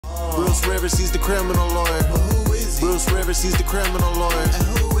Bruce Rivers, he's the criminal lawyer. Well, who is he? Bruce Rivers, he's the criminal lawyer. And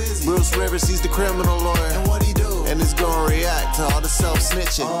who is he? Bruce Rivers, he's the criminal lawyer. And what he do? And he's gonna react to all the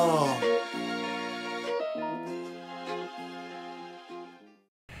self-snitching.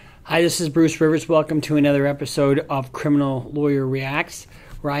 Hi, this is Bruce Rivers. Welcome to another episode of Criminal Lawyer Reacts,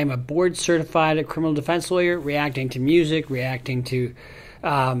 where I am a board-certified criminal defense lawyer reacting to music, reacting to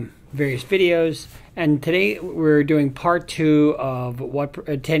various videos. And today we're doing part 2 of what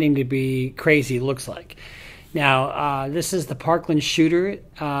pretending to be crazy looks like. Now, this is the Parkland shooter,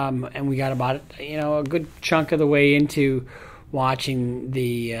 and we got about a good chunk of the way into watching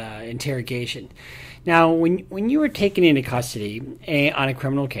the interrogation. Now, when you are taken into custody on a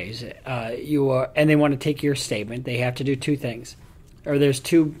criminal case, and they want to take your statement, they have to do two things, or there's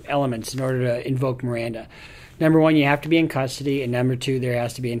two elements in order to invoke Miranda. Number one, you have to be in custody, and number two, there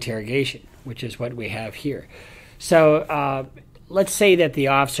has to be interrogation, which is what we have here. So let's say that the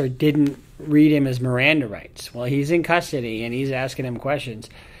officer didn't read him his Miranda rights. Well, he's in custody, and he's asking him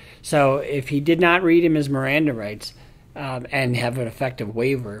questions. So if he did not read him his Miranda rights and have an effective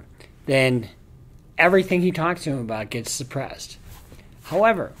waiver, then everything he talks to him about gets suppressed.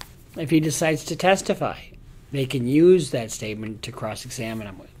 However, if he decides to testify, they can use that statement to cross-examine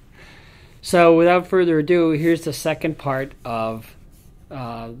him with. So without further ado, here's the second part of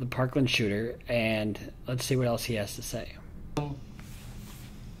the Parkland shooter, and let's see what else he has to say.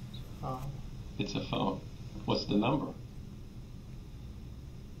 It's a phone. What's the number?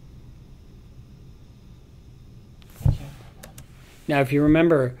 Now, if you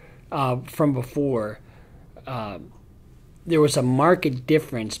remember from before, there was a marked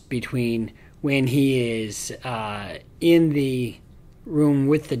difference between when he is in the room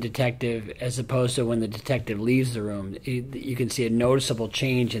with the detective as opposed to when the detective leaves the room. You can see a noticeable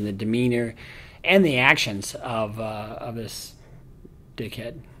change in the demeanor and the actions of this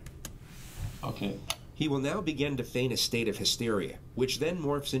dickhead. Okay. He will now begin to feign a state of hysteria, which then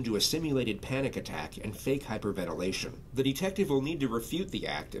morphs into a simulated panic attack and fake hyperventilation. The detective will need to refute the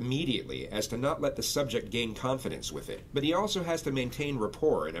act immediately as to not let the subject gain confidence with it, but he also has to maintain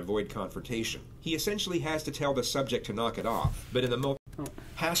rapport and avoid confrontation. He essentially has to tell the subject to knock it off, but in the most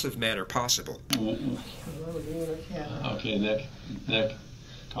passive manner possible. Okay, Nick,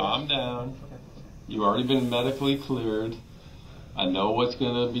 calm down. You've already been medically cleared. I know what's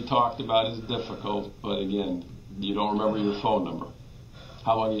going to be talked about is difficult, but again, you don't remember your phone number.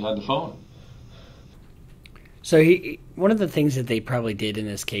 How long you had the phone? So one of the things that they probably did in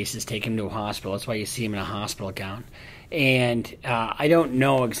this case is take him to a hospital. That's why you see him in a hospital gown. And I don't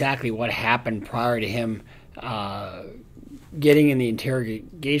know exactly what happened prior to him getting in the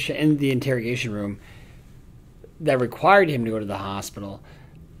interrogation room that required him to go to the hospital.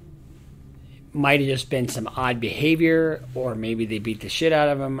 Might have just been some odd behavior, or maybe they beat the shit out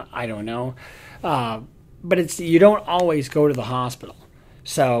of him. I don't know. But you don't always go to the hospital.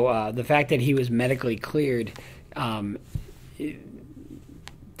 So the fact that he was medically cleared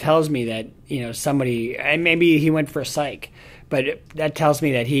tells me that somebody, and maybe he went for a psych, but that tells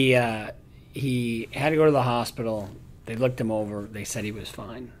me that he had to go to the hospital. They looked him over. They said he was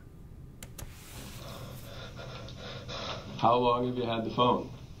fine. How long have you had the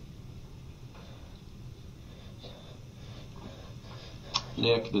phone?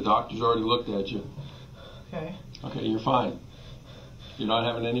 Nick, the doctor's already looked at you. Okay. Okay, you're fine. You're not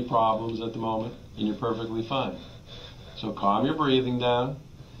having any problems at the moment, and you're perfectly fine. So calm your breathing down,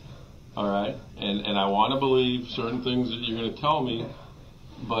 all right? And I want to believe certain things that you're going to tell me,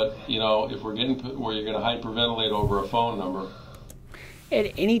 but, if we're getting where you're going to hyperventilate over a phone number.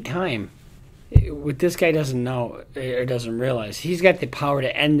 At any time, what this guy doesn't know or doesn't realize, he's got the power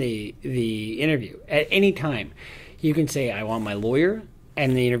to end the interview. At any time, you can say, I want my lawyer,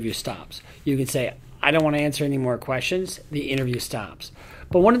 and the interview stops. You can say, I don't want to answer any more questions, the interview stops.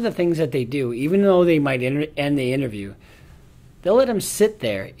 But one of the things that they do, even though they might end the interview, they'll let him sit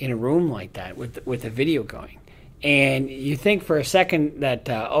there in a room like that with a video going. And you think for a second that,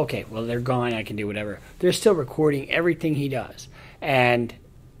 okay, well, they're gone, I can do whatever. They're still recording everything he does. And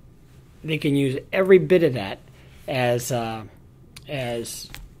they can use every bit of that as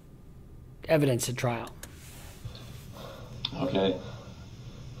evidence at trial. Okay.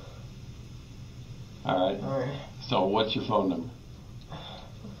 All right. So what's your phone number?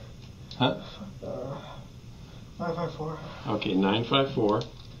 Huh? 954. Okay, 954.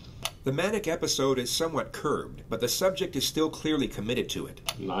 The manic episode is somewhat curbed, but the subject is still clearly committed to it.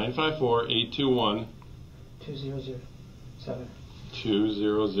 954-821. 2007.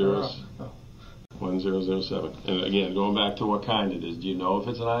 1007. And again, going back to what kind it is. Do you know if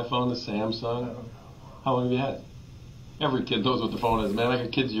it's an iPhone, a Samsung? How long have you had it? Every kid knows what the phone is, man. I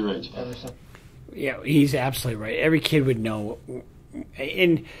got kids your age. Yeah, he's absolutely right. Every kid would know.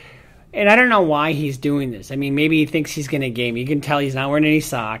 And I don't know why he's doing this. I mean, maybe he thinks he's going to game. You can tell he's not wearing any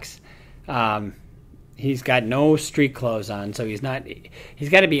socks. He's got no street clothes on, so he's got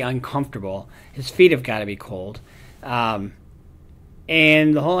to be uncomfortable. His feet have got to be cold. And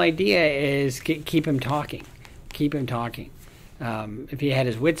the whole idea is keep him talking. Keep him talking. If he had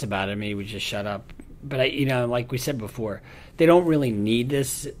his wits about him, he would just shut up. But, like we said before, they don't really need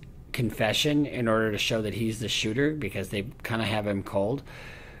this confession in order to show that he's the shooter because they kind of have him cold.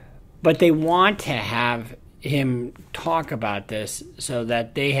 But they want to have him talk about this so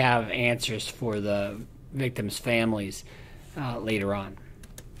that they have answers for the victims' families later on.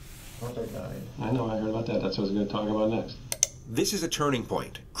 Mother died. I know, I heard about that. That's what I was going to talk about next. This is a turning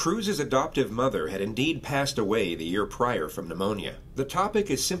point. Cruz's adoptive mother had indeed passed away the year prior from pneumonia. The topic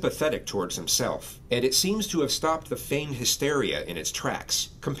is sympathetic towards himself, and it seems to have stopped the feigned hysteria in its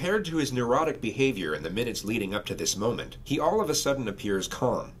tracks. Compared to his neurotic behavior in the minutes leading up to this moment, he all of a sudden appears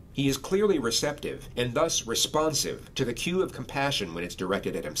calm. He is clearly receptive, and thus responsive, to the cue of compassion when it's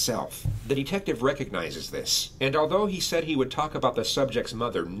directed at himself. The detective recognizes this, and although he said he would talk about the subject's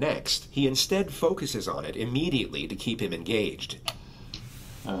mother next, he instead focuses on it immediately to keep him engaged.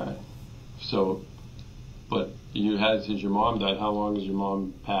 Alright. So, but you had, since your mom died, how long has your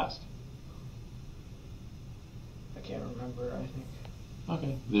mom passed? I can't remember, I think.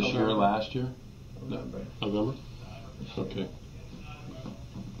 Okay. This year or last year? November. November? Okay.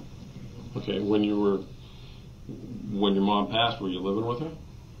 Okay, when your mom passed, were you living with her?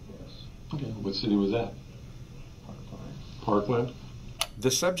 Yes. Okay, what city was that? Parkland. Parkland? The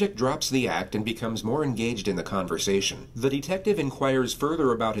subject drops the act and becomes more engaged in the conversation. The detective inquires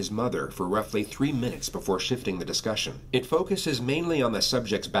further about his mother for roughly 3 minutes before shifting the discussion. It focuses mainly on the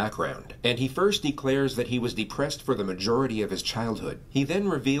subject's background, and he first declares that he was depressed for the majority of his childhood. He then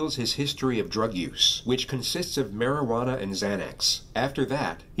reveals his history of drug use, which consists of marijuana and Xanax. After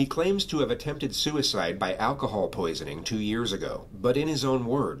that, he claims to have attempted suicide by alcohol poisoning 2 years ago, but in his own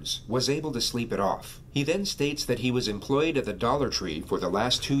words, was able to sleep it off. He then states that he was employed at the Dollar Tree for the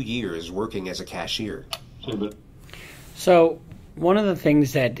last 2 years working as a cashier. So, one of the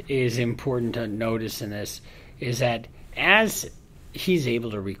things that is important to notice in this is that as he's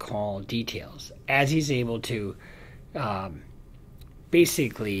able to recall details, as he's able to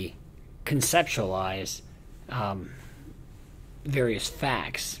basically conceptualize various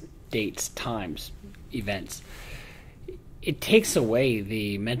facts, dates, times, events, it takes away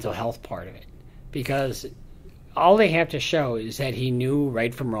the mental health part of it. Because all they have to show is that he knew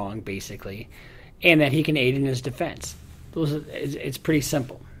right from wrong, basically, and that he can aid in his defense. It's pretty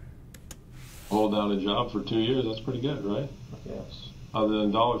simple. Hold down a job for 2 years, that's pretty good, right? Yes. Other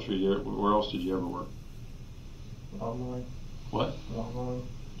than Dollar Tree, where else did you ever work? Lawn mowing. What? Lawn mowing.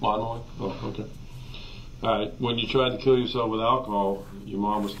 Lawn mowing? Oh, okay. All right, when you tried to kill yourself with alcohol, your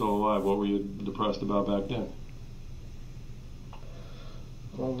mom was still alive. What were you depressed about back then?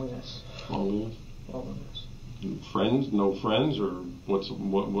 Loneliness. Loneliness? Loneliness. Friends? No friends? Or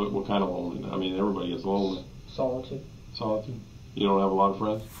what kind of loneliness? I mean, everybody gets lonely. Solitude. Solitude? You don't have a lot of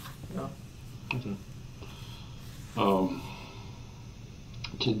friends? No. Okay.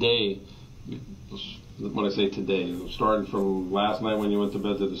 Today, when I say today, starting from last night when you went to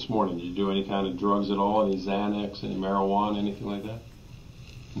bed to this morning, did you do any kind of drugs at all? Any Xanax, any marijuana, anything like that?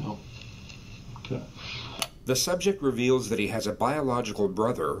 No? Okay. The subject reveals that he has a biological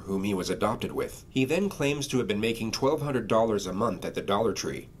brother whom he was adopted with. He then claims to have been making $1,200 a month at the Dollar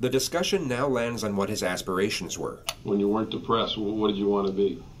Tree. The discussion now lands on what his aspirations were. When you weren't depressed, what did you want to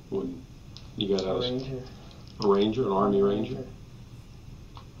be when you got out of Ranger. A ranger, an Army Ranger?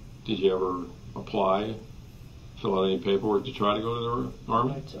 Did you ever apply, fill out any paperwork to try to go to the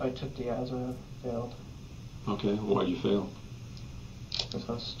Army? I took the asthma, failed. Okay, why'd you fail? Because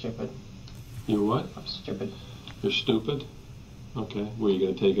I was stupid. You what? I'm stupid. You're stupid? Okay, were you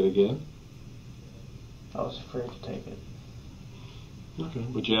going to take it again? I was afraid to take it. Okay,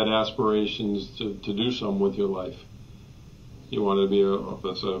 but you had aspirations to do something with your life. You wanted to be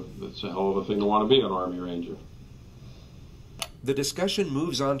that's a hell of a thing to want to be an Army Ranger. The discussion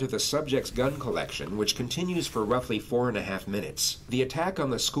moves on to the subject's gun collection, which continues for roughly 4.5 minutes. The attack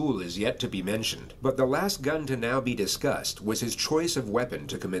on the school is yet to be mentioned, but the last gun to now be discussed was his choice of weapon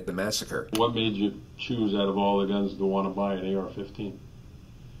to commit the massacre. What made you choose out of all the guns to want to buy an AR-15?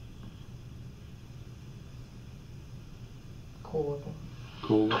 Cool weapon.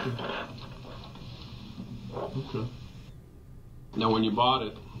 Cool weapon? Okay. Now when you bought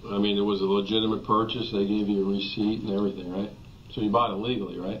it, I mean, it was a legitimate purchase. They gave you a receipt and everything, right? So you bought it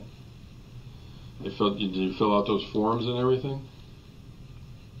legally, right? Did you fill out those forms and everything?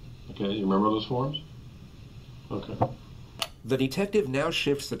 Okay, you remember those forms? Okay. The detective now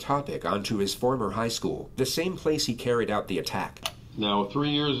shifts the topic onto his former high school, the same place he carried out the attack. Now, 3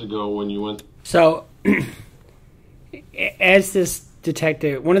 years ago when you went... So, as this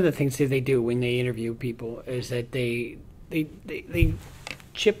detective, one of the things that they do when they interview people is that they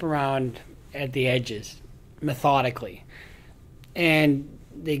chip around at the edges methodically, and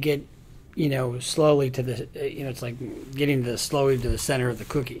they get, slowly to the, it's like getting slowly to the center of the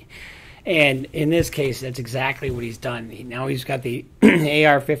cookie. And in this case, that's exactly what he's done. Now he's got the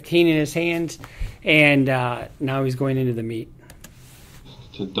AR-15 in his hands, and now he's going into the meat.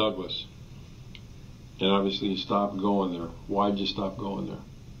 To Douglas. And obviously you stopped going there. Why'd you stop going there?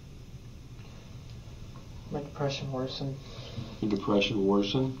 My depression worsened. Your depression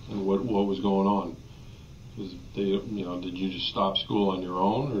worsened? And what was going on? Did you just stop school on your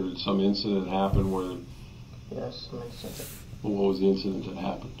own, or did some incident happen where... Yes, some incident. Well, what was the incident that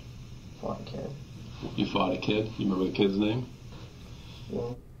happened? Fought a kid. You fought a kid? You remember the kid's name?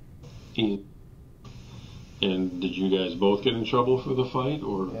 Yeah. Ian. And did you guys both get in trouble for the fight,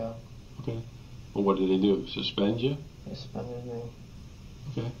 or? Yeah. Okay. Well, what did they do? Suspend you? They suspended me.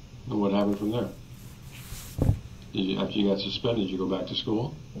 Okay. And what happened from there? After you got suspended, did you go back to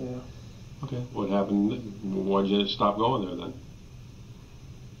school? Yeah. Okay. What happened? Why'd you stop going there then?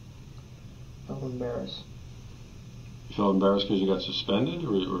 I felt embarrassed. You felt embarrassed because you got suspended,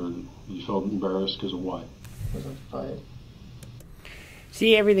 or you felt embarrassed because of why? Because of the fight.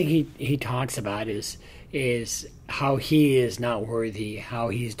 See, everything he talks about is how he is not worthy, how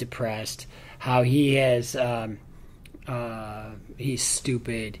he's depressed, how he has he's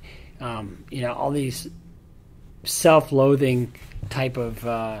stupid, all these self-loathing type of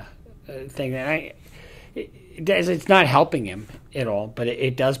thing. And it's not helping him at all, but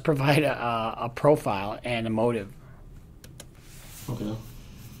it does provide a profile and a motive. Okay.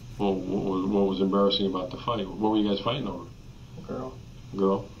 Well, what was embarrassing about the fight? What were you guys fighting over? A girl.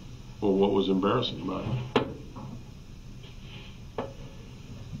 Girl? Well, what was embarrassing about it?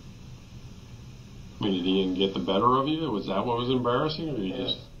 I mean, did he get the better of you? Was that what was embarrassing, or he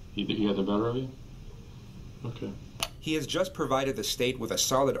got the better of you? Okay. He has just provided the state with a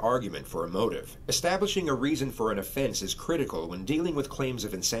solid argument for a motive. Establishing a reason for an offense is critical when dealing with claims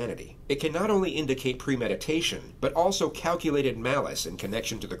of insanity. It can not only indicate premeditation, but also calculated malice in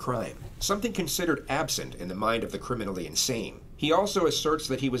connection to the crime, something considered absent in the mind of the criminally insane. He also asserts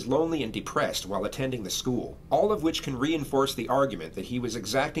that he was lonely and depressed while attending the school, all of which can reinforce the argument that he was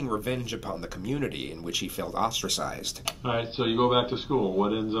exacting revenge upon the community in which he felt ostracized. All right, so you go back to school.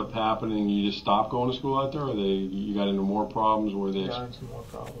 What ends up happening? You just stop going to school out there, or you got into more problems? Or they Got into more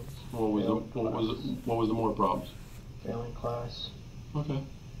problems. What was the more problems? Failing class. Okay.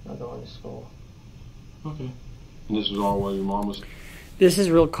 Not going to school. Okay. And this was all while your mom was... This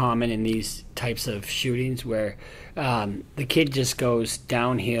is real common in these types of shootings where the kid just goes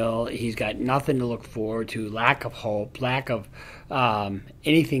downhill. He's got nothing to look forward to, lack of hope, lack of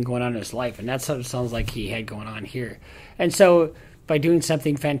anything going on in his life. And that's what it sounds like he had going on here. And so by doing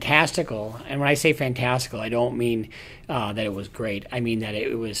something fantastical, and when I say fantastical, I don't mean that it was great. I mean that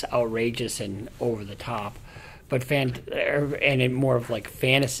it was outrageous and over the top, but more of like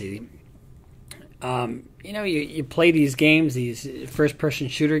fantasy. You play these games, these first-person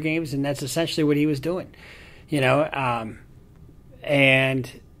shooter games, and that's essentially what he was doing, and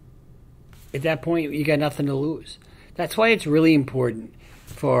at that point, you got nothing to lose. That's why it's really important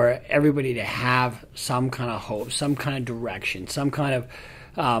for everybody to have some kind of hope, some kind of direction, some kind of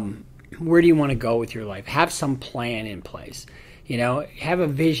where do you want to go with your life. Have some plan in place. Have a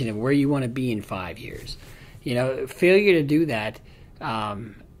vision of where you want to be in 5 years. Failure to do that.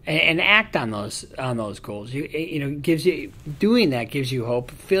 And act on those goals. Gives you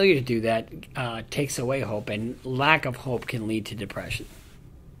hope. Failure to do that takes away hope, and lack of hope can lead to depression.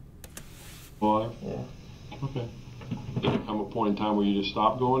 Well, Yeah. okay. Did there come a point in time where you just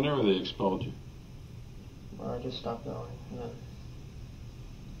stopped going there, or they expelled you? Or I just stopped going and then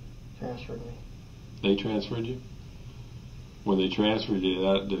transferred me. They transferred you? When they transferred you,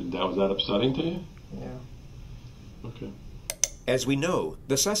 was that upsetting to you? Yeah. Okay. As we know,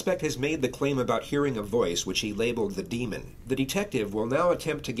 the suspect has made the claim about hearing a voice which he labeled the demon. The detective will now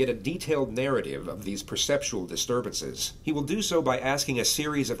attempt to get a detailed narrative of these perceptual disturbances. He will do so by asking a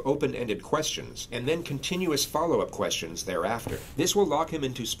series of open-ended questions, and then continuous follow-up questions thereafter. This will lock him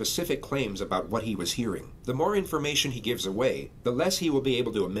into specific claims about what he was hearing. The more information he gives away, the less he will be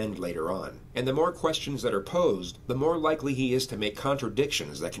able to amend later on. And the more questions that are posed, the more likely he is to make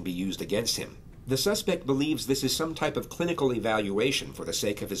contradictions that can be used against him. The suspect believes this is some type of clinical evaluation for the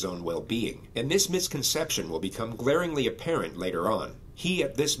sake of his own well-being, and this misconception will become glaringly apparent later on. He,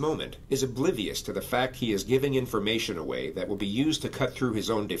 at this moment, is oblivious to the fact he is giving information away that will be used to cut through his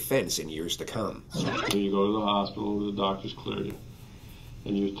own defense in years to come. So you go to the hospital, the doctors cleared you,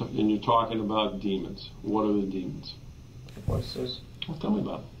 and you're talking about demons. What are the demons? Voices. Well, tell me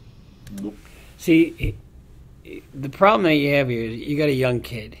about it. See, the problem that you have here is you got a young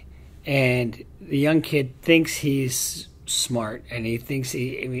kid, and the young kid thinks he's smart, and he thinks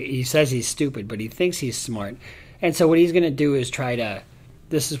he says he's stupid, but he thinks he's smart. And so what he's going to do is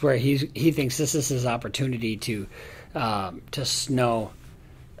this is where he thinks this is his opportunity to snow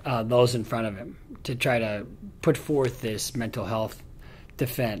those in front of him, to try to put forth this mental health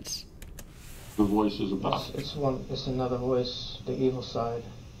defense. The voice is about. It's another voice, the evil side.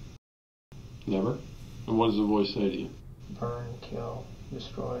 Never? And what does the voice say to you? Burn, kill,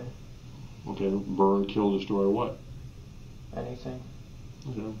 destroy, Okay, burn, kill, destroy what? anything.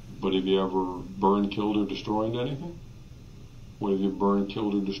 Okay. But have you ever burned, killed, or destroyed anything? What have you burned,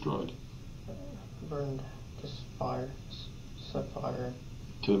 killed, or destroyed? Burned, just fire, set fire.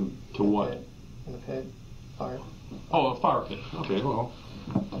 To what? In the pit, fire. Oh, a fire pit. Okay, well,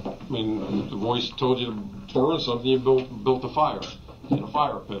 I mean, the voice told you to burn something, you built a fire in a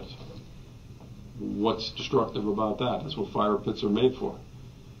fire pit. What's destructive about that? That's what fire pits are made for.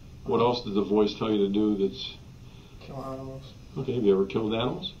 What else did the voice tell you to do that's... Kill animals. Okay, have you ever killed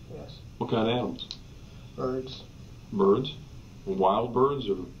animals? Yes. What kind of animals? Birds. Birds? Wild birds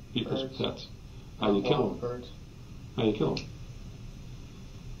or people's Birds. pets? How do you kill them? Birds. How do you kill them?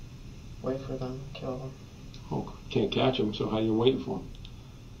 Wait for them, kill them. Oh, can't catch them, so how are you waiting for them?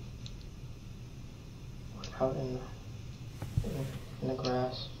 Out in the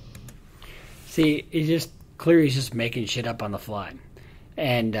grass. See, he's just making shit up on the fly.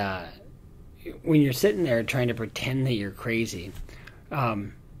 And when you're sitting there trying to pretend that you're crazy,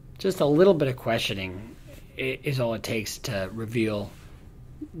 just a little bit of questioning is all it takes to reveal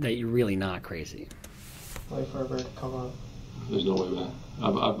that you're really not crazy. Wait for a bird to come up. There's no way, man.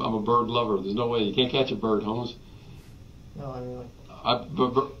 I'm a bird lover. There's no way. You can't catch a bird, Holmes. No, I mean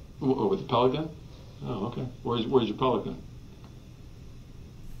With a pellet gun? Oh, okay. Where's your pellet gun?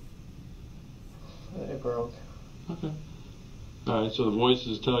 it broke. Okay. All right. So the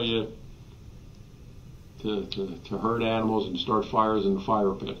voices tell you to hurt animals and start fires in the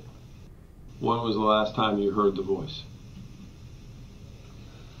fire pit. When was the last time you heard the voice?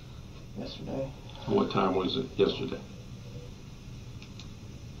 Yesterday. And what time was it yesterday?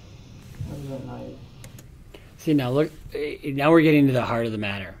 It was at night. See, now look, now we're getting to the heart of the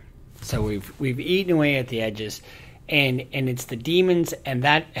matter. So we've eaten away at the edges, and it's the demons and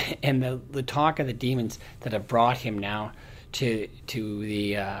the talk of the demons that have brought him now to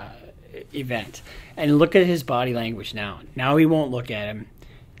the event. And look at his body language now. Now he won't look at him,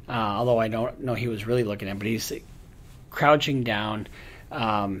 although I don't know he was really looking at him, but he's crouching down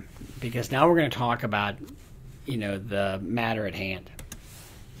because now we're going to talk about, the matter at hand.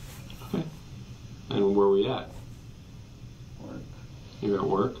 Okay. And where are we at? Work. You're at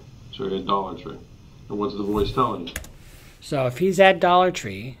work? So you're at Dollar Tree. And what's the voice telling you? So if he's at Dollar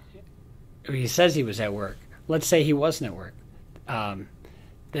Tree, or he says he was at work, let's say he wasn't at work,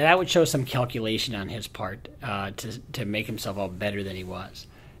 that would show some calculation on his part to make himself all better than he was.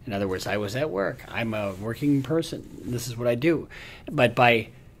 In other words, I was at work. I'm a working person. This is what I do. But by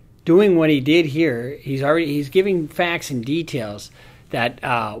doing what he did here, he's giving facts and details that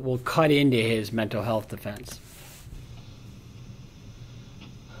will cut into his mental health defense.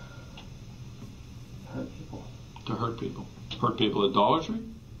 Hurt people. To hurt people. Hurt people at Dollar Tree?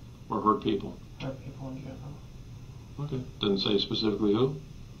 Or hurt people? Hurt people in general. Okay. Doesn't say specifically who?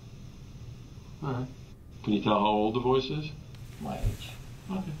 All right. Can you tell how old the voice is? My age.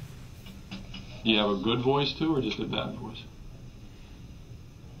 Okay. Do you have a good voice too, or just a bad voice?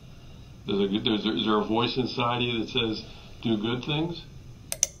 Is there a voice inside you that says, do good things?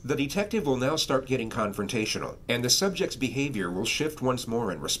 The detective will now start getting confrontational, and the subject's behavior will shift once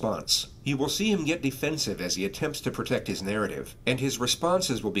more in response. You will see him get defensive as he attempts to protect his narrative, and his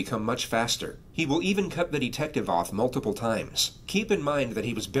responses will become much faster. He will even cut the detective off multiple times. Keep in mind that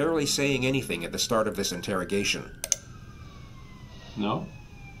he was barely saying anything at the start of this interrogation. No?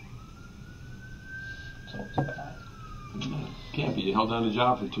 So it's bad. No, can't be. You held down a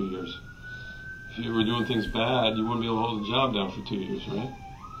job for 2 years. If you were doing things bad, you wouldn't be able to hold a job down for 2 years, right?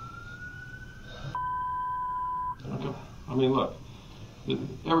 Okay. I mean, look. It's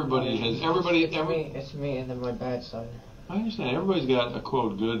me and then my bad side. I understand. Everybody's got a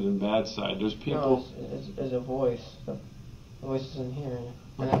quote good and bad side. There's people. No, it's a voice. The voice is in here.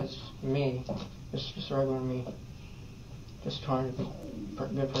 And that's me. Just regular me. Just trying to be a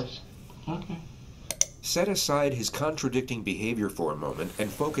good person. Okay. Set aside his contradicting behavior for a moment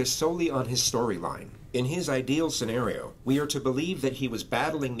and focus solely on his storyline. In his ideal scenario, we are to believe that he was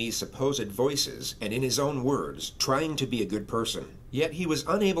battling these supposed voices and, in his own words, trying to be a good person. Yet he was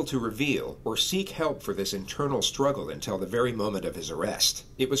unable to reveal or seek help for this internal struggle until the very moment of his arrest.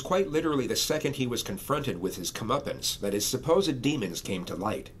 It was quite literally the second he was confronted with his comeuppance that his supposed demons came to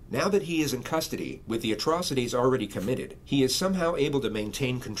light. Now that he is in custody, with the atrocities already committed, he is somehow able to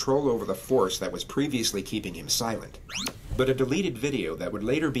maintain control over the force that was previously keeping him silent. But a deleted video that would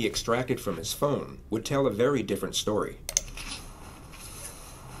later be extracted from his phone would tell a very different story.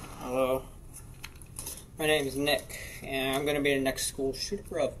 Hello, my name is Nick, and I'm going to be the next school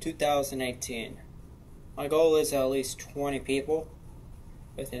shooter of 2018. My goal is at least 20 people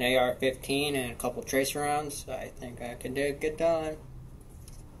with an AR-15 and a couple tracer rounds. I think I can get done.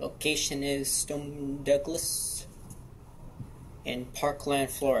 Location is Stone Douglas in Parkland,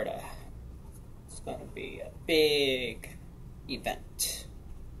 Florida. It's going to be a big event.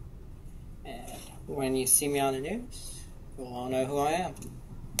 And when you see me on the news, you'll all know who I am.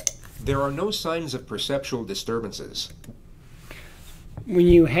 There are no signs of perceptual disturbances. When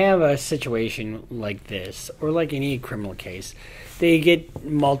you have a situation like this, or like any criminal case, they get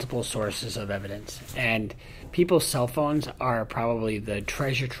multiple sources of evidence. And people's cell phones are probably the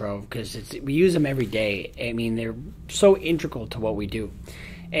treasure trove because we use them every day. I mean, they're so integral to what we do.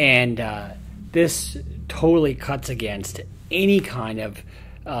 And this totally cuts against any kind of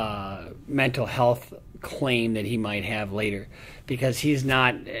mental health claim that he might have later, because he's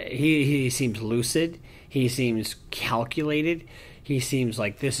not, he seems lucid, he seems calculated, he seems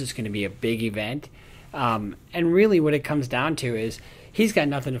like this is going to be a big event, and really what it comes down to is he's got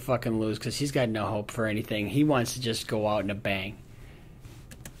nothing to fucking lose because he's got no hope for anything. He wants to just go out in a bang.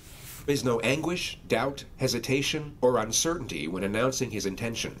 There is no anguish, doubt, hesitation, or uncertainty when announcing his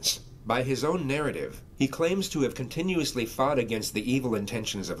intentions. By his own narrative, he claims to have continuously fought against the evil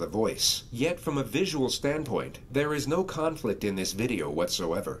intentions of the voice. Yet from a visual standpoint, there is no conflict in this video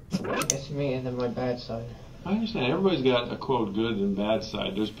whatsoever. It's me and then my bad side. I understand. Everybody's got a, quote, good and bad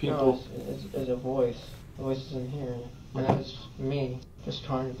side. There's people... No, it's a voice. The voice is in here. And that's me. Just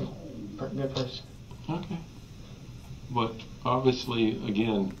trying to be a good person. Okay. But obviously,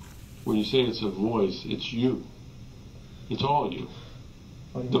 again, when you say it's a voice, it's you. It's all you.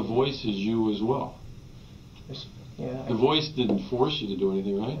 The voice is you as well. Yeah. The voice didn't force you to do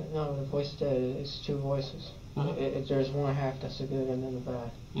anything, right? No, the voice did. It's two voices. Uh-huh. There's one half that's the good and then the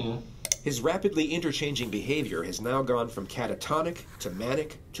bad. Yeah. His rapidly interchanging behavior has now gone from catatonic to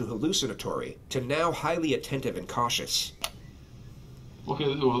manic to hallucinatory to now highly attentive and cautious.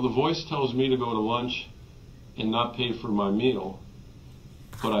 Okay, well, the voice tells me to go to lunch and not pay for my meal,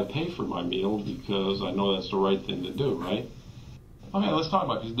 but I pay for my meal because I know that's the right thing to do, right? Okay, let's talk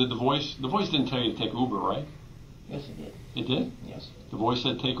about it. Did the voice didn't tell you to take Uber, right? Yes, it did. It did? Yes. The voice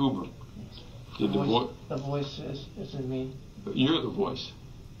said take Uber. Yes. Did The voice is in me. You're the voice.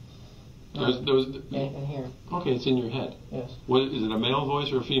 No, in here. Okay, it's in your head. Yes. What is it, a male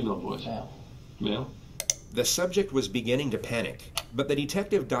voice or a female voice? Male. Male? The subject was beginning to panic, but the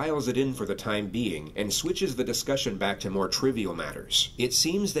detective dials it in for the time being and switches the discussion back to more trivial matters. It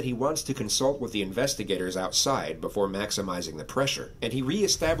seems that he wants to consult with the investigators outside before maximizing the pressure, and he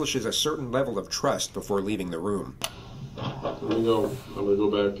reestablishes a certain level of trust before leaving the room. Let me go. I'm going to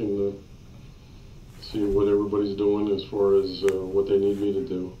go back and see what everybody's doing as far as what they need me to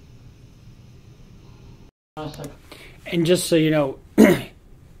do. And just so you know,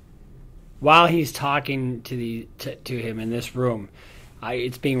 while he's talking to him in this room,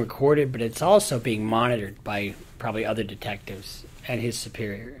 it's being recorded, but it's also being monitored by probably other detectives and his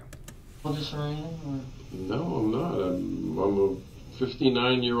superior. No, I'm not. I'm a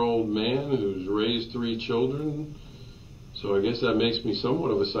 59-year-old man who's raised 3 children, so I guess that makes me somewhat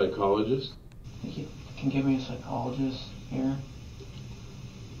of a psychologist. You can give me a psychologist here?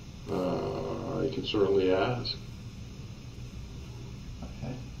 I can certainly ask.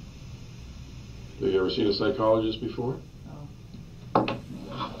 Okay. Have you ever seen a psychologist before? No.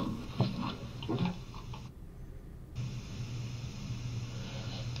 Okay.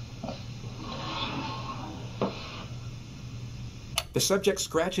 The subject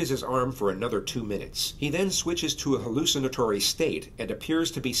scratches his arm for another 2 minutes. He then switches to a hallucinatory state and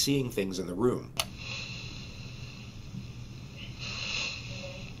appears to be seeing things in the room.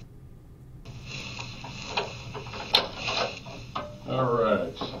 All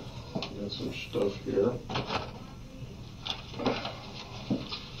right. Got some stuff here.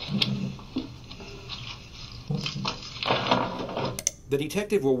 The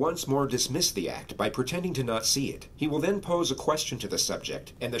detective will once more dismiss the act by pretending to not see it. He will then pose a question to the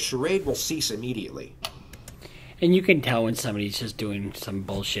subject, and the charade will cease immediately. And you can tell when somebody's just doing some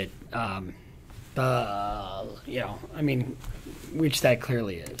bullshit, which that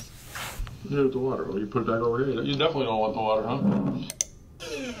clearly is. Here's the water. Well, you put it back over here. You definitely don't want the water, huh?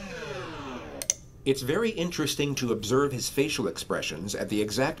 It's very interesting to observe his facial expressions at the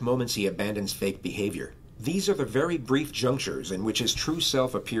exact moments he abandons fake behavior. These are the very brief junctures in which his true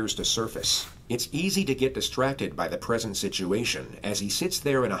self appears to surface. It's easy to get distracted by the present situation as he sits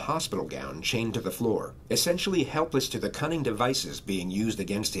there in a hospital gown chained to the floor, essentially helpless to the cunning devices being used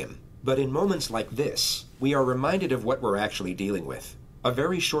against him. But in moments like this, we are reminded of what we're actually dealing with. A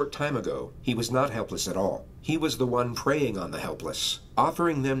very short time ago, he was not helpless at all. He was the one preying on the helpless,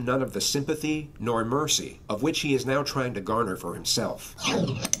 offering them none of the sympathy nor mercy of which he is now trying to garner for himself.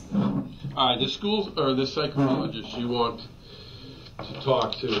 All right, the school or the psychologist you want to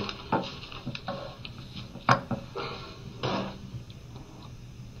talk to.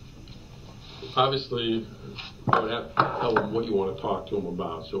 Obviously, I would have to tell him what you want to talk to him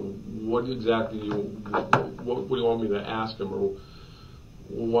about. So, what exactly what do you want me to ask him, or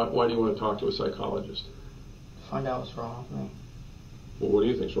why do you want to talk to a psychologist? Find out what's wrong with me. Well, what do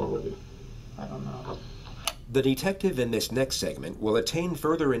you think's wrong with you? I don't know. The detective in this next segment will attain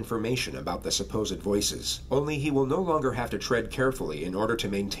further information about the supposed voices, only he will no longer have to tread carefully in order to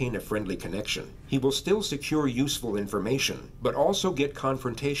maintain a friendly connection. He will still secure useful information, but also get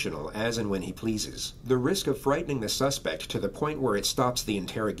confrontational as and when he pleases. The risk of frightening the suspect to the point where it stops the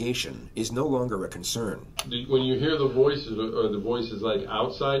interrogation is no longer a concern. When you hear the voices, are the voices like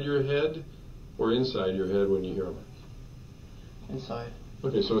outside your head or inside your head when you hear them? Inside.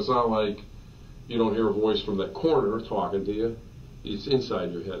 Okay, so it's not like you don't hear a voice from that corner talking to you. It's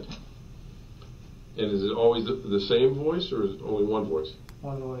inside your head. And is it always the same voice, or is it only one voice?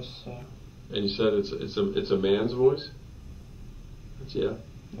 One voice, yeah. And you said it's a man's voice? Yeah.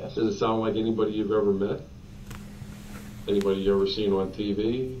 Yes. Does it sound like anybody you've ever met? Anybody you ever seen on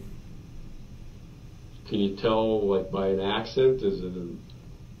TV? Can you tell, like, by an accent? Is it an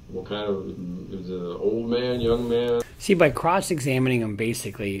old man, young man? See, by cross-examining him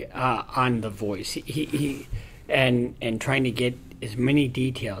basically on the voice, he and trying to get as many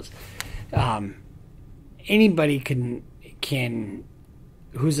details, anybody can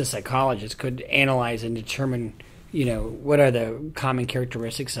who's a psychologist could analyze and determine, what are the common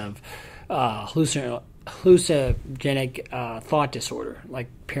characteristics of hallucinogenic thought disorder, like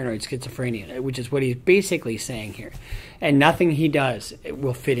paranoid schizophrenia, which is what he's basically saying here. And nothing he does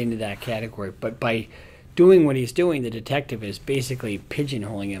will fit into that category. But by doing what he's doing, the detective is basically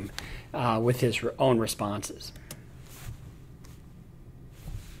pigeonholing him with his own responses.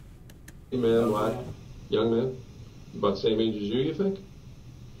 Man, black, young man, about the same age as you think?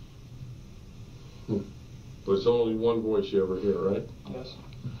 But it's only one voice you ever hear, right? Yes.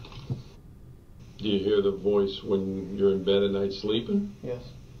 Do you hear the voice when you're in bed at night sleeping? Yes.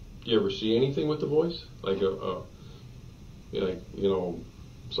 Do you ever see anything with the voice? Like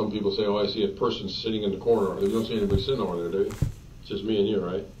some people say, I see a person sitting in the corner. You don't see anybody sitting over there, do you? It's just me and you,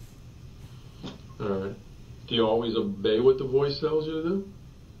 right? All right. Do you always obey what the voice tells you to do?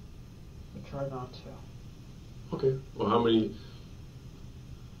 I try not to. Okay. Well, how many,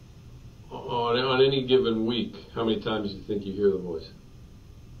 on any given week, how many times do you think you hear the voice?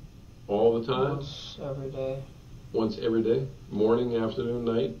 All the time? Once every day. Once every day? Morning, afternoon,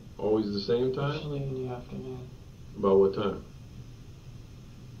 night? Always the same time? Usually in the afternoon. About what time?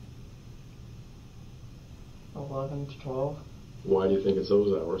 11 to 12. Why do you think it's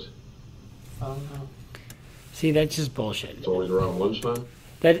those hours? I don't know. See, that's just bullshit. It's always around lunchtime?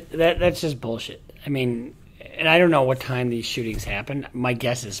 That's just bullshit. I mean, and I don't know what time these shootings happen. My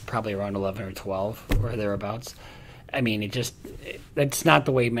guess is probably around 11 or 12 or thereabouts. I mean, that's not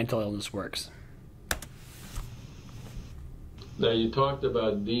the way mental illness works. Now, you talked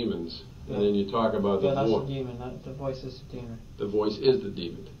about demons, and then you talk about the that's voice. the demon. The voice is the demon. The voice is the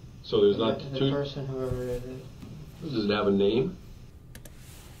demon. So there's not the two. person, whoever it is. Does it have a name?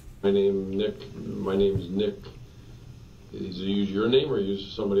 My name's Nick. Does he use your name or use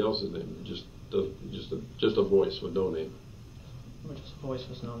somebody else's name? Just a voice with no name. Just a voice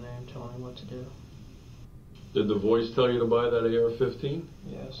with no name telling him what to do. Did the voice tell you to buy that AR-15?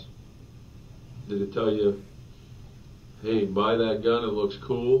 Yes. Did it tell you, hey, buy that gun, it looks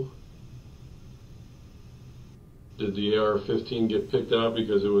cool? Did the AR-15 get picked out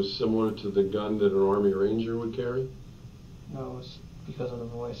because it was similar to the gun that an Army Ranger would carry? No, it was because of the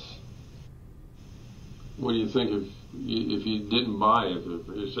voice. What do you think if you didn't buy it, if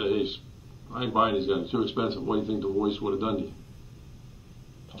you said, hey, I ain't buying these guns, too expensive, what do you think the voice would have done to you?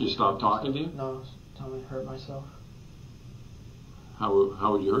 Did you stop talking to you? No, tell me to hurt myself. How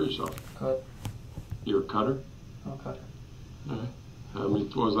would you hurt yourself? Cut. You're a cutter? I'm a cutter. All right. When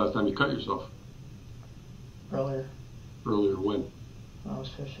was the last time you cut yourself? Earlier. Earlier when? When I was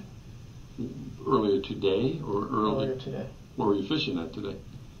fishing. Earlier today or early? Earlier today. Where were you fishing at today?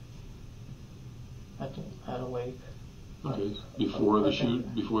 At a lake. Okay. Before the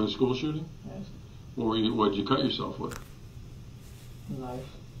shoot? Before the school shooting? Yes. What did you cut yourself with? Knife.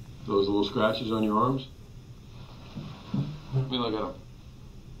 Those little scratches on your arms? Let me look at them.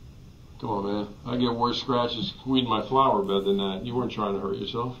 Come on, man. I get worse scratches weeding my flower bed than that. You weren't trying to hurt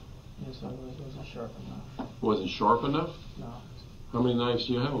yourself. Yes, I was. It wasn't sharp enough. Wasn't sharp enough? No. How many knives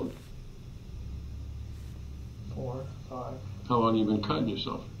do you have? 4, 5 How long have you been cutting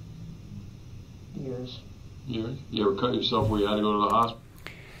yourself? years. Years? You ever cut yourself where you had to go to the hospital?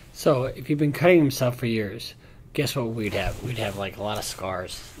 So if you've been cutting himself for years, guess what we'd have? We'd have like a lot of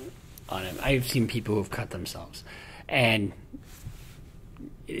scars on him. I've seen people who've cut themselves, and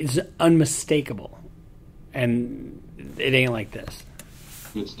it's unmistakable. And it ain't like this.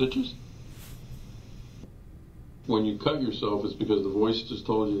 Get stitches? When you cut yourself, it's because the voice just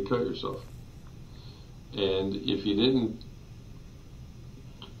told you to cut yourself. And if you didn't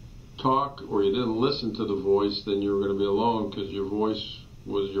talk or you didn't listen to the voice, then you were going to be alone because your voice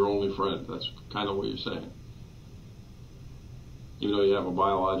was your only friend. That's kind of what you're saying. Even though you have a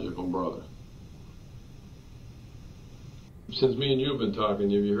biological brother. Since me and you have been talking,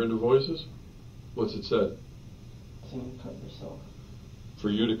 have you heard the voices? What's it said? Saying cut yourself. For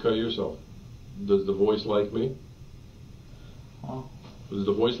you to cut yourself. Does the voice like me? Huh? Does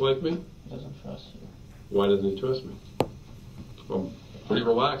the voice like me? He doesn't trust you. Why doesn't he trust me? I'm pretty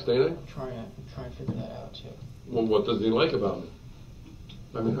relaxed, ain't I? I'm trying to figure that out too. Well, what does he like about me?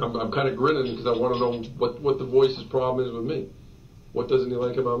 I mean, I'm kind of grinning because I want to know what the voice's problem is with me. What doesn't he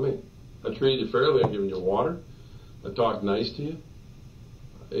like about me? I treated you fairly. I've given you water. I talked nice to you.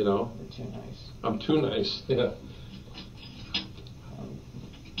 You know? You're too nice. I'm too nice, yeah.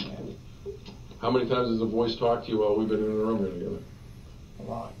 Yeah, How many times has the voice talked to you while we've been in the room here together? a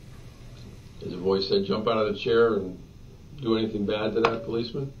lot. Has the voice said jump out of the chair and do anything bad to that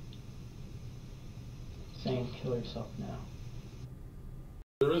policeman? Saying kill yourself now.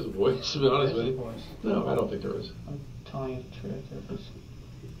 There is a voice, to be honest with There's a you. voice. No, I don't think there is. I'm telling you the truth. It was,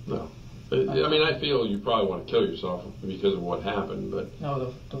 No. I mean, I feel you probably want to kill yourself because of what happened, but...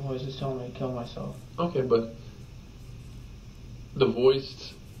 no, the voice is telling me to kill myself. Okay, but the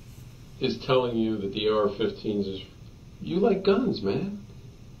voice is telling you that the AR-15s is... You like guns, man.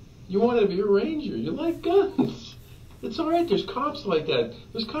 You wanted to be a ranger. You like guns. It's all right. There's cops like that.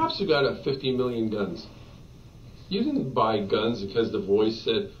 There's cops who got 50 million guns. You didn't buy guns because the voice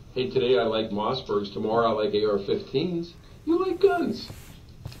said, hey, today I like Mossbergs, tomorrow I like AR-15s. You like guns.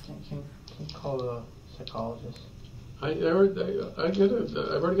 Can you call the psychologist? I've already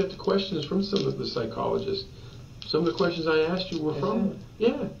got the questions from some of the psychologists. Some of the questions I asked you were from...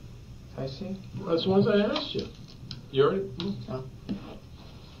 Yeah. I see. That's the ones I asked you. You already... No.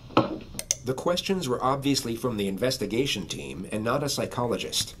 The questions were obviously from the investigation team and not a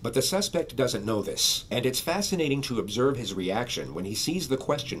psychologist, but the suspect doesn't know this, and it's fascinating to observe his reaction when he sees the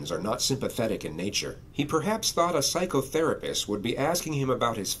questions are not sympathetic in nature. He perhaps thought a psychotherapist would be asking him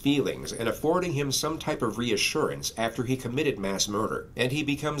about his feelings and affording him some type of reassurance after he committed mass murder, and he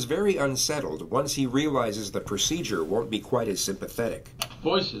becomes very unsettled once he realizes the procedure won't be quite as sympathetic.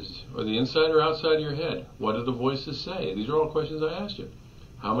 Voices. Are they inside or outside of your head? What do the voices say? These are all questions I asked you.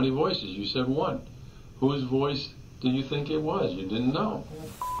 How many voices? You said one. Whose voice do you think it was? You didn't know.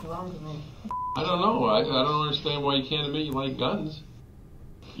 What's wrong with me? I don't know. I don't understand why you can't admit you like guns.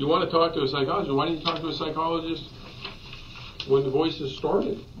 You want to talk to a psychologist. Why didn't you talk to a psychologist when the voices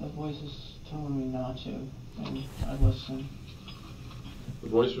started? The voice is telling me not to, and I listen. The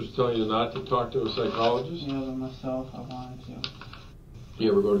voice was telling you not to talk to a psychologist? Yeah, but myself, I wanted to.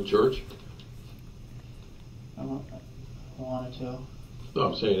 You ever go to church? I wanted to. No,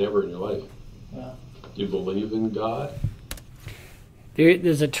 I'm saying ever in your life. Yeah. You believe in God?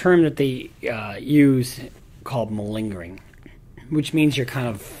 There's a term that they use called malingering, which means you're kind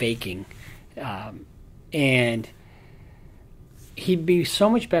of faking. And he'd be so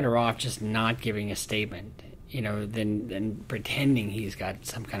much better off just not giving a statement, than pretending he's got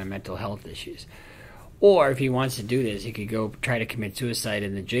some kind of mental health issues. Or if he wants to do this, he could go try to commit suicide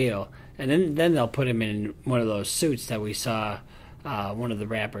in the jail, and then they'll put him in one of those suits that we saw one of the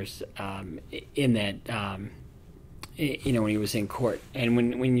rappers in that, when he was in court. And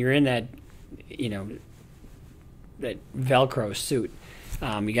when you're in that, that Velcro suit,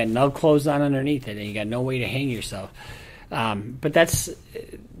 you got no clothes on underneath it, and you got no way to hang yourself. But that's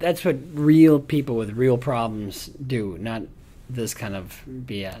what real people with real problems do, not this kind of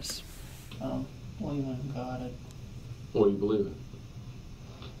BS. Believe in God. What do you believe in?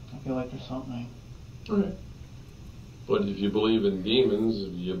 I feel like there's something. All right. But if you believe in demons,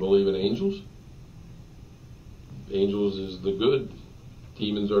 you believe in angels? Angels is the good.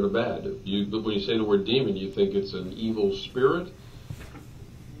 Demons are the bad. When you say the word demon, you think it's an evil spirit?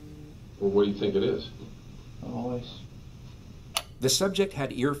 Or what do you think it is? A voice. The subject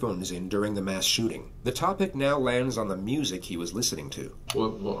had earphones in during the mass shooting. The topic now lands on the music he was listening to.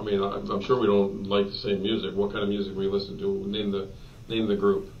 Well, I mean, I'm sure we don't like the same music. What kind of music we listen to? Name the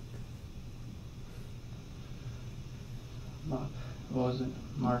group. What was it?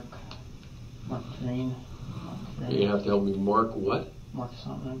 Mark Green. You have to help me. Mark what? Mark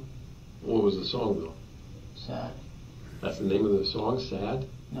something. What was the song, though? Sad. That's the name of the song? Sad?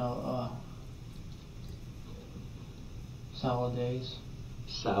 No, Salad Days.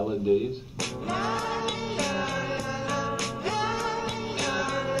 Salad Days? Hold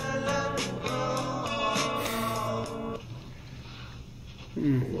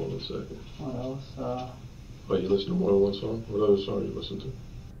on a second. What else? Oh, you listen to more than one song? What other song you listen to?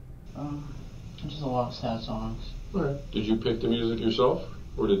 Just a lot of sad songs. All right. Did you pick the music yourself?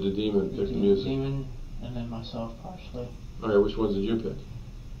 Or did the demon pick the music? Demon, and then myself, partially. All right, which ones did you pick?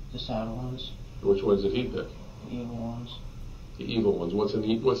 The sad ones. Which ones did he pick? The evil ones. The evil ones. Give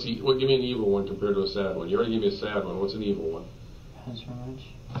me an evil one compared to a sad one. You already gave me a sad one. What's an evil one? Pencerminch.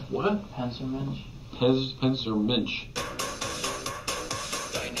 What? Pencerminch. Pencerminch.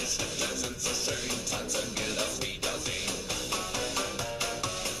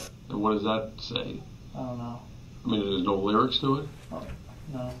 And what does that say? I don't know. I mean, there's no lyrics to it? Oh,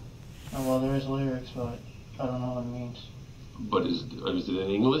 no. Oh, well, there is lyrics, but I don't know what it means. But is it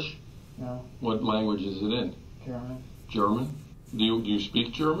in English? No. What language is it in? German. German? Do you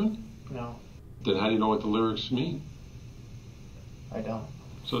speak German? No. Then how do you know what the lyrics mean? I don't.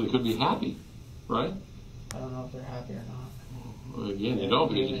 So they could be happy, right? I don't know if they're happy or not. Well, again, you don't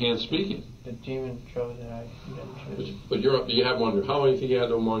because you can't speak it. The demon chose it. I didn't choose. But you have them on your. How long do you think you had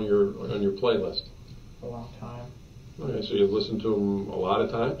them on your playlist? For a long time. Okay, so you've listened to them a lot of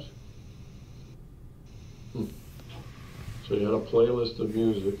times. So you had a playlist of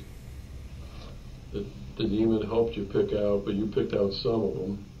music that the demon helped you pick out, but you picked out some of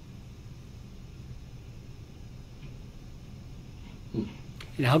them.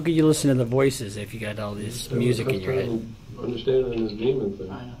 And how could you listen to the voices if you got all this music in your head? Understanding this demon thing.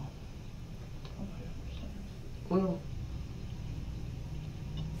 I know. Well,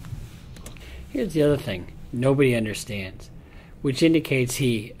 Here's the other thing. Nobody understands, which indicates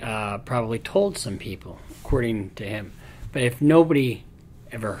he probably told some people, according to him. But if nobody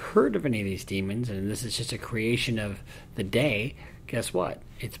ever heard of any of these demons, and this is just a creation of the day, guess what?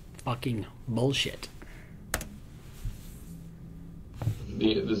 It's fucking bullshit.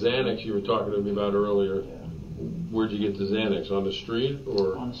 the Xanax you were talking to me about earlier, where'd you get the Xanax? On the street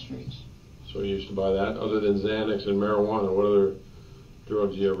or? On the streets. So you used to buy that? Other than Xanax and marijuana, what other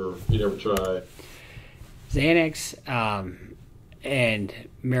drugs you never tried? Xanax and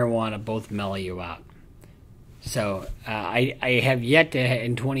marijuana both mellow you out. So I have yet to,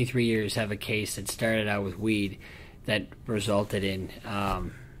 in 23 years, have a case that started out with weed that resulted in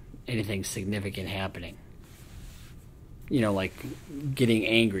anything significant happening. You know, like getting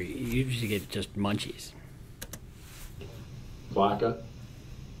angry. You usually get just munchies. Vodka,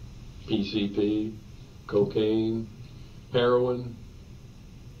 PCP, cocaine, heroin.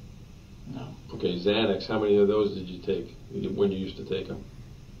 No. Okay, Xanax, how many of those did you take when you used to take them?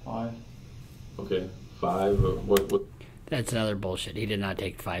 5. Okay, 5. What? That's another bullshit. He did not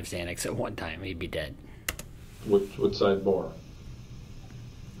take 5 Xanax at one time. He'd be dead. What size bar?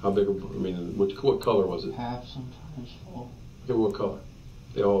 How big? I mean, what color was it? Half, sometimes full. Okay, what color?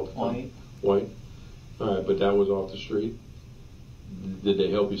 They all White. White. All right, but that was off the street. Did they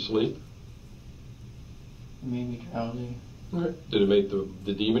help you sleep? It made me drowsy. All right. Did it make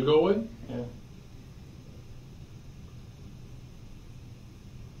the demon go away? Yeah.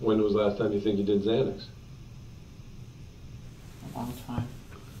 When was the last time you think you did Xanax? A long time.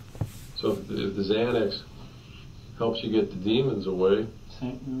 So if the Xanax helps you get the demons away,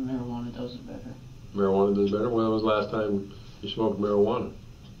 Marijuana does it better. marijuana does better. When was the last time you smoked marijuana?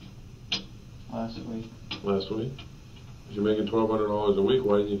 Last week. Last week? If you're making $1,200 a week,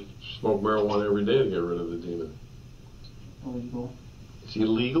 why didn't you smoke marijuana every day to get rid of the demon? Illegal. It's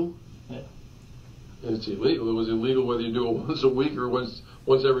illegal? Yeah. It's illegal. It was illegal whether you do it once a week or once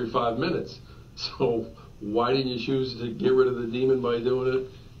every 5 minutes. So why didn't you choose to get rid of the demon by doing it?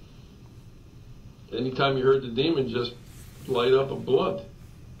 Anytime you heard the demon, just light up of blood?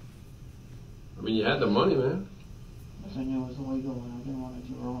 I mean, you had the money, man. Because I knew it was illegal and I didn't want to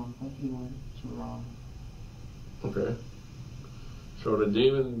do wrong, but he went to wrong. Okay. So the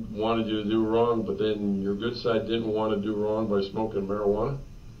demon wanted you to do wrong, but then your good side didn't want to do wrong by smoking marijuana?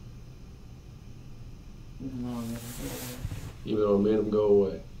 Even though it made him go away. Even though it made him go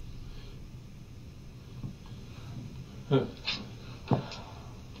away. Huh.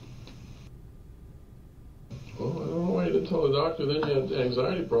 Well, I don't know why you didn't tell the doctor then you had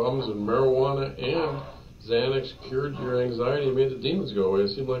anxiety problems and marijuana and Xanax cured your anxiety and made the demons go away. It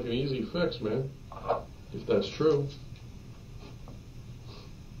seemed like an easy fix, man. If that's true.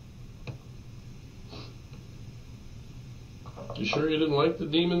 You sure you didn't like the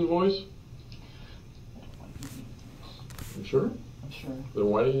demon's voice? You sure? I'm sure. Then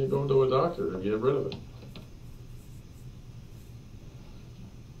why didn't you go to a doctor to get rid of it?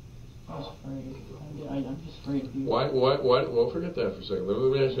 I was afraid. I'm just afraid of you. Why? Well, forget that for a second. Let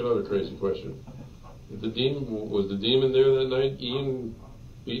me ask you another crazy question. Okay. Was the demon there that night? Ian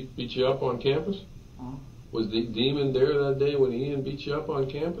beat you up on campus? Huh? Was the demon there that day when Ian beat you up on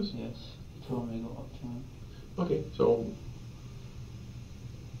campus? Yes. He told me to go up to him. Okay, so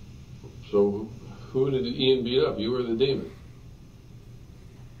who did Ian beat up? You or the demon?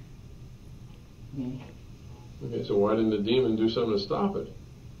 Me. Okay, so why didn't the demon do something to stop it?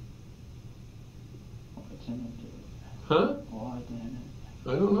 Well, it's in it. Huh? Why didn't it?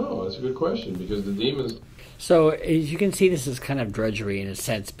 I don't know. That's a good question because the demons. So as you can see, this is kind of drudgery in a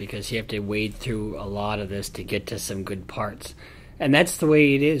sense because you have to wade through a lot of this to get to some good parts. And that's the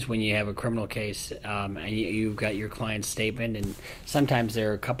way it is when you have a criminal case and you've got your client's statement, and sometimes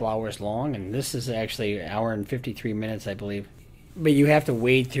they're a couple hours long, and this is actually an hour and 53 minutes, I believe. But you have to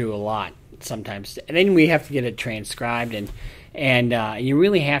wade through a lot sometimes. And then we have to get it transcribed, and you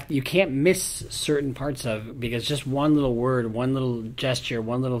really you can't miss certain parts of it because just one little word, one little gesture,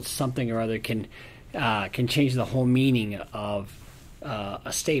 one little something or other can change the whole meaning of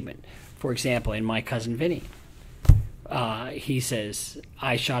a statement. For example, in My Cousin Vinny, he says,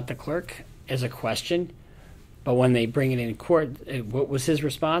 "I shot the clerk," as a question, but when they bring it in court, what was his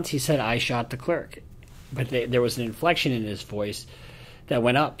response? He said, "I shot the clerk," but there was an inflection in his voice that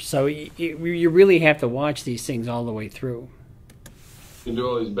went up. So you really have to watch these things all the way through. You do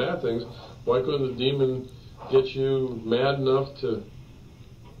all these bad things. Why couldn't the demon get you mad enough to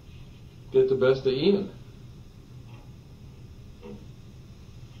get the best of Ian?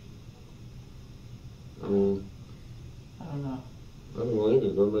 I mean, I don't know. I don't know either.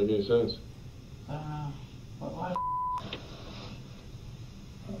 It doesn't make any sense. I don't know. Why?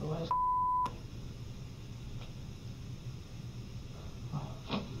 I don't know.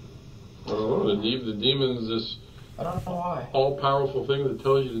 The demon's this I don't know why. all-powerful thing that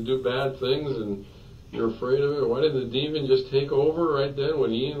tells you to do bad things and you're afraid of it. Why didn't the demon just take over right then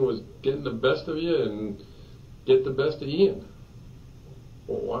when Ian was getting the best of you and get the best of Ian?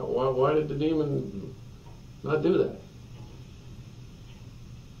 Well, why did the demon not do that?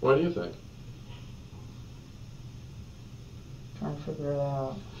 Why do you think? Trying to figure it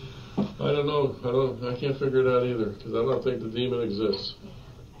out. I don't know. I can't figure it out either because I don't think the demon exists.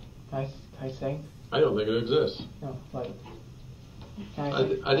 I think. I don't think it exists. No, like.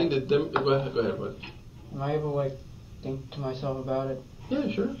 I think that go ahead, bud. Am I able to like think to myself about it? Yeah,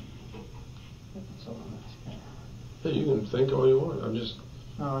 sure. That's all I'm asking. Yeah, you can think all you want. I'm just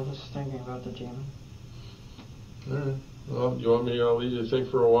thinking about the demon. All right. Well, you want me? I'll leave you to think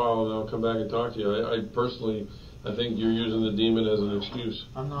for a while, and I'll come back and talk to you. I personally, I think you're using the demon as an excuse.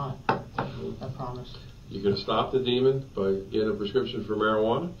 I'm not. I promise. You could have stopped the demon by getting a prescription for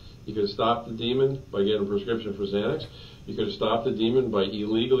marijuana. You could have stopped the demon by getting a prescription for Xanax. You could have stopped the demon by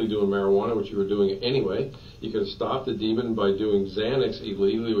illegally doing marijuana, which you were doing anyway. You could have stopped the demon by doing Xanax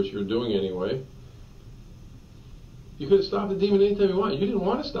illegally, which you were doing anyway. You could have stopped the demon anytime you want. You didn't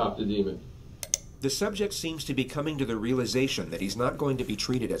want to stop the demon. The subject seems to be coming to the realization that he's not going to be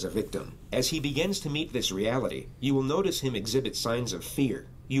treated as a victim. As he begins to meet this reality, you will notice him exhibit signs of fear.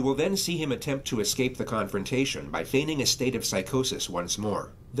 You will then see him attempt to escape the confrontation by feigning a state of psychosis once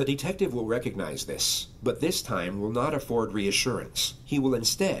more. The detective will recognize this, but this time will not afford reassurance. He will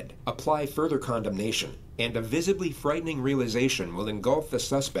instead apply further condemnation, and a visibly frightening realization will engulf the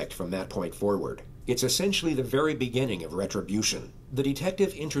suspect from that point forward. It's essentially the very beginning of retribution. The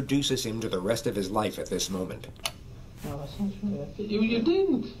detective introduces him to the rest of his life at this moment. No, that sounds really. You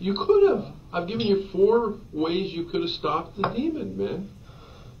didn't. You could have. I've given you 4 ways you could have stopped the demon, man.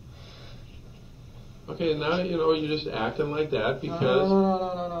 Okay, now you're just acting like that because.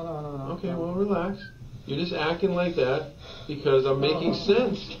 No. Okay, well, relax. You're just acting like that because I'm making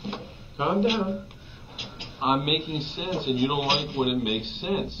sense. Calm down. I'm making sense, and you don't like when it makes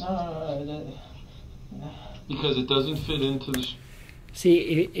sense. No. Because it doesn't fit into the...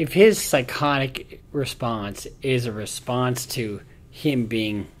 See, if his psychotic response is a response to him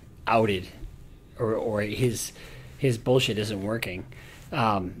being outed, or his bullshit isn't working,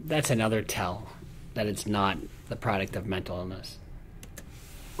 that's another tell that it's not the product of mental illness.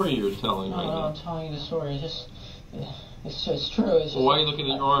 What are you telling right now? I'm telling you the story. It's true. It's just, Well, why are you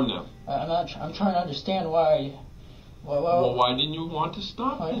looking at your arm now? I'm trying to understand why. Well, why didn't you want to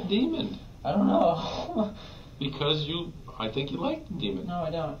stop the demon? I don't know. Because I think you like the demon. No,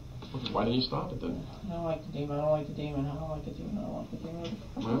 I don't. Why didn't you stop it then? I don't like the demon. I don't like the demon. I don't like the demon. I don't like the demon.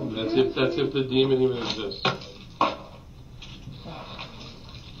 Well, that's if the demon even exists.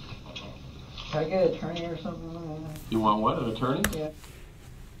 Can I get an attorney or something? You want what? An attorney? Yeah.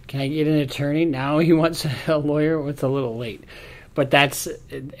 Can I get an attorney? Now he wants a lawyer. It's a little late. But that's,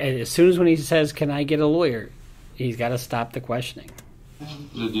 as soon as when he says, can I get a lawyer, he's got to stop the questioning.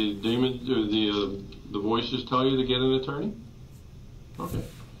 Did the demon, or the voice just tell you to get an attorney? Okay.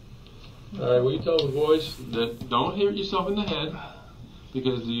 All right, well, you tell the voice that don't hit yourself in the head,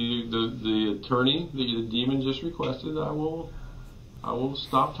 because the attorney, the demon just requested, I will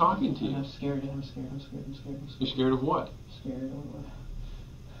stop talking to you. I'm scared. You're scared of what? Scared of what?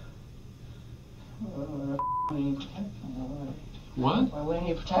 What? Why wouldn't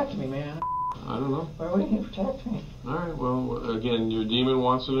he protect me, man? I don't know. Why wouldn't he protect me? All right, well, again, your demon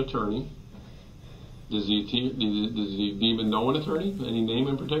wants an attorney. Does the demon know an attorney? Any name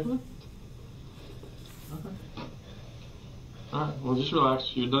in particular? Okay. All right, well, just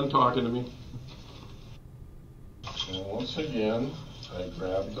relax. You're done talking to me. And once again, I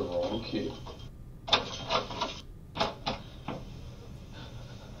grabbed the wrong key.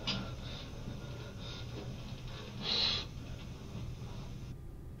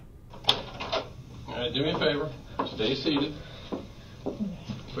 All right, do me a favor. Stay seated.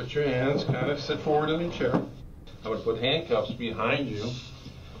 Put your hands, kind of sit forward in your chair. I'm going to put handcuffs behind you.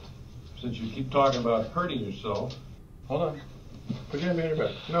 Since you keep talking about hurting yourself. Hold on. Put your hand behind your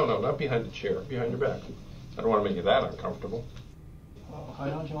back. No, not behind the chair. Behind your back. I don't want to make you that uncomfortable. Well, why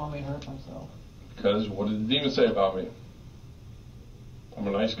don't you want me to hurt myself? Because what did the demon say about me? I'm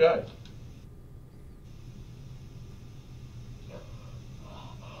a nice guy.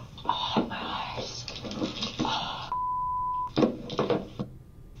 Oh, my eyes.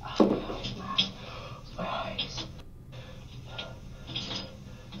 My eyes.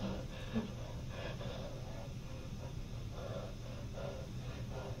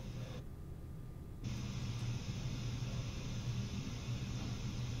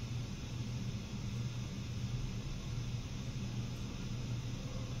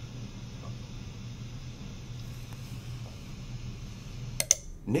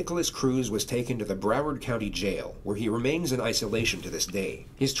 Nicholas Cruz was taken to the Broward County Jail, where he remains in isolation to this day.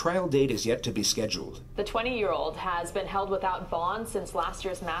 His trial date is yet to be scheduled. The 20-year-old has been held without bond since last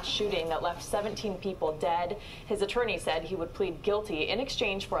year's mass shooting that left 17 people dead. His attorney said he would plead guilty in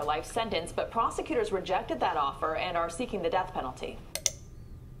exchange for a life sentence, but prosecutors rejected that offer and are seeking the death penalty.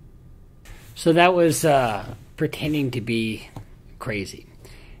 So that was pretending to be crazy.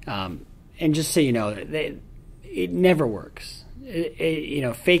 And just so you know, it never works.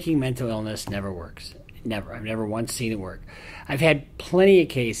 Faking mental illness never works. Never. I've never once seen it work. I've had plenty of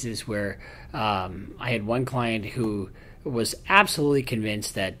cases where I had one client who was absolutely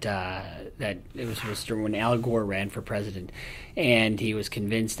convinced that it was when Al Gore ran for president, and he was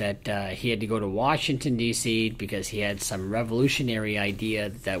convinced that he had to go to Washington, D.C. because he had some revolutionary idea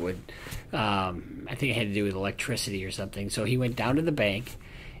that would, I think it had to do with electricity or something. So he went down to the bank,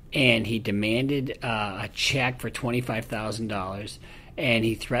 and he demanded a check for $25,000, and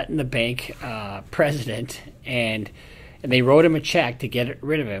he threatened the bank president, and they wrote him a check to get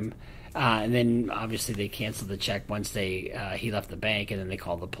rid of him, and then obviously they canceled the check once he left the bank, and then they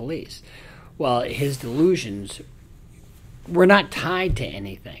called the police. Well, his delusions were not tied to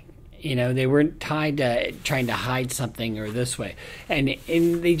anything. They weren't tied to trying to hide something or this way, and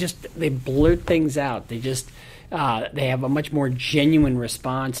they blurt things out. They have a much more genuine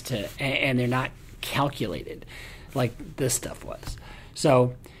response to, and they're not calculated like this stuff was.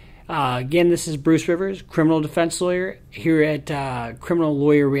 So, again, this is Bruce Rivers, criminal defense lawyer here at Criminal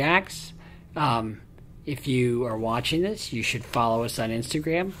Lawyer Reacts. If you are watching this, you should follow us on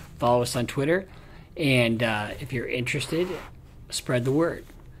Instagram, follow us on Twitter, and if you're interested, spread the word.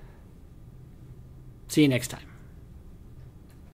 See you next time.